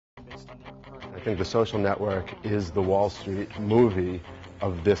I think The Social Network is the Wall Street movie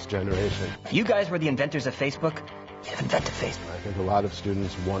of this generation. You guys were the inventors of Facebook. You invented Facebook. I think a lot of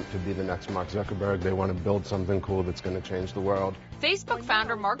students want to be the next Mark Zuckerberg. They want to build something cool that's going to change the world. Facebook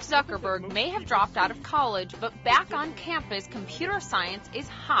founder Mark Zuckerberg may have dropped out of college, but back on campus, computer science is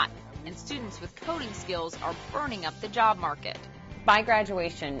hot, and students with coding skills are burning up the job market. By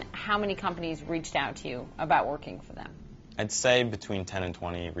graduation, how many companies reached out to you about working for them? I'd say between 10 and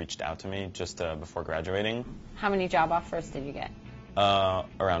 20 reached out to me just before graduating. How many job offers did you get?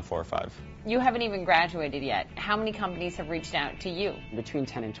 Around 4 or 5. You haven't even graduated yet. How many companies have reached out to you? Between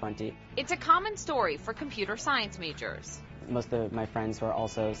 10 and 20. It's a common story for computer science majors. Most of my friends who are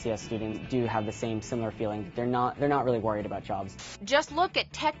also CS students do have the similar feeling. They're not really worried about jobs. Just look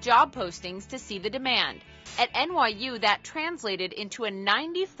at tech job postings to see the demand. At NYU, that translated into a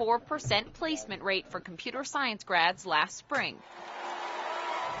 94% placement rate for computer science grads last spring.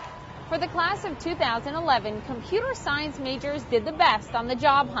 For the class of 2011, computer science majors did the best on the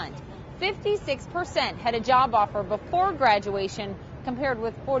job hunt. 56% had a job offer before graduation, compared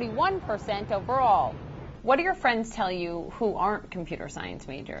with 41% overall. What do your friends tell you who aren't computer science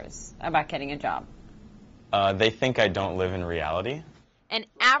majors about getting a job? They think I don't live in reality. An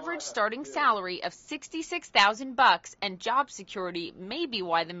average starting salary of $66,000 and job security may be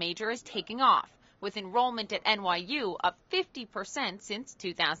why the major is taking off, with enrollment at NYU up 50% since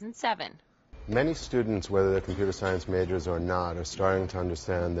 2007. Many students, whether they're computer science majors or not, are starting to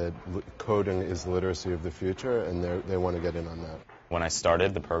understand that coding is the literacy of the future, and they want to get in on that. When I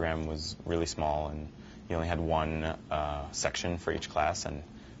started, the program was really small, and you only had one section for each class, and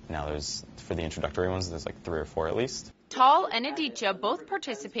now for the introductory ones, there's like 3 or 4 at least. Tal and Aditya both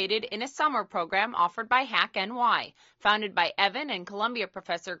participated in a summer program offered by Hack NY, founded by Evan and Columbia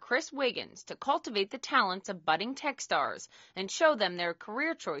professor Chris Wiggins to cultivate the talents of budding tech stars and show them their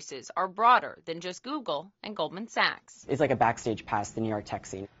career choices are broader than just Google and Goldman Sachs. It's like a backstage pass to the New York tech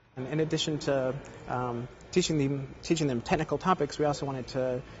scene. In addition to teaching them technical topics, we also wanted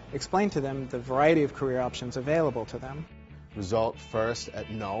to explain to them the variety of career options available to them. Result first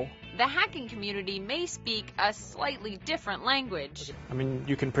at no. The hacking community may speak a slightly different language. I mean,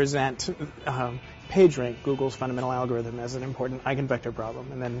 you can present PageRank, Google's fundamental algorithm, as an important eigenvector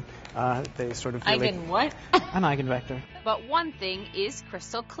problem, and then they sort of really... what? An eigenvector. But one thing is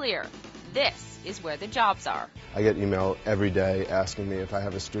crystal clear. This is where the jobs are. I get email every day asking me if I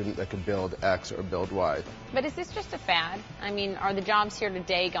have a student that could build X or build Y. But is this just a fad? I mean, are the jobs here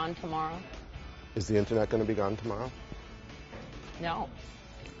today gone tomorrow? Is the internet going to be gone tomorrow? No.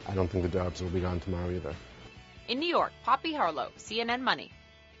 I don't think the jobs will be gone tomorrow either. In New York, Poppy Harlow, CNN Money.